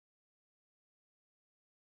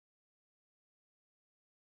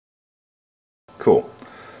Cool.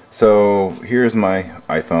 So here's my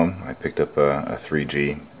iPhone. I picked up a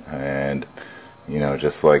 3G, and you know,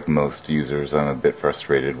 just like most users, I'm a bit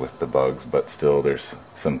frustrated with the bugs, but still there's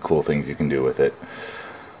some cool things you can do with it.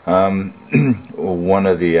 One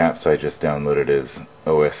of the apps I just downloaded is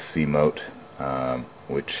OSCemote,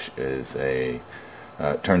 which is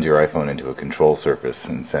turns your iPhone into a control surface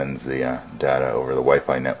and sends the data over the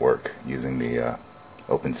Wi-Fi network using the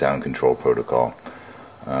Open Sound Control Protocol,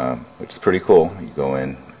 which is pretty cool. You go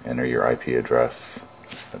in, enter your IP address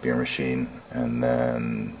of your machine, and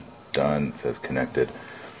then done. It says connected.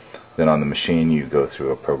 Then on the machine you go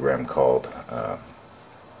through a program called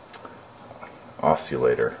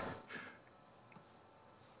OSCulator,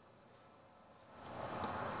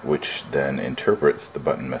 which then interprets the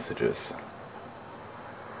button messages.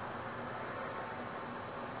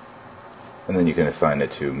 And then you can assign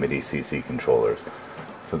it to MIDI CC controllers.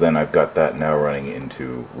 So then I've got that now running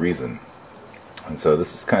into Reason. And so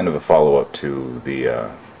this is kind of a follow-up to the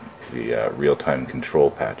real-time control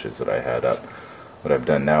patches that I had up. What I've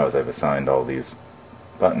done now is I've assigned all these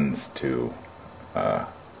buttons to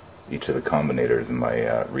each of the combinators in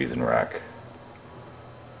my Reason rack.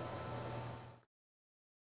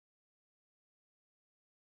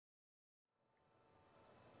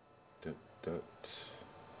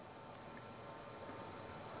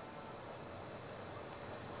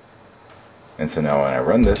 And so now when I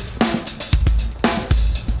run this,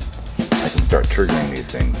 I can start triggering these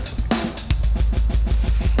things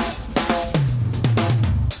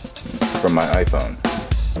from my iPhone.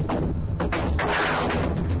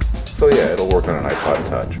 So yeah, it'll work on an iPod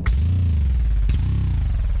Touch.